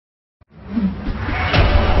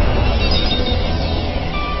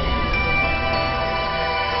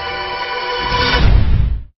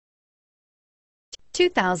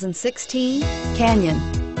2016 Canyon.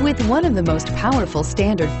 With one of the most powerful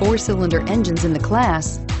standard 4-cylinder engines in the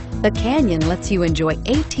class, the Canyon lets you enjoy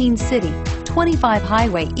 18 city, 25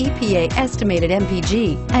 highway EPA estimated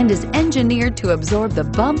MPG and is engineered to absorb the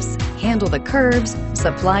bumps, handle the curves,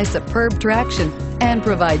 supply superb traction, and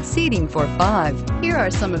provide seating for 5. Here are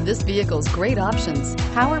some of this vehicle's great options: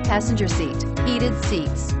 power passenger seat, heated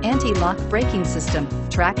seats, anti-lock braking system,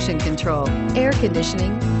 traction control, air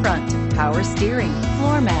conditioning, front, power steering,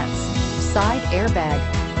 floor mats, side airbag,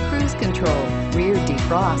 cruise control, rear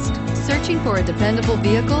defrost. Searching for a dependable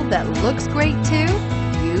vehicle that looks great too?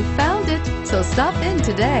 You found it, so stop in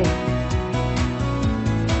today.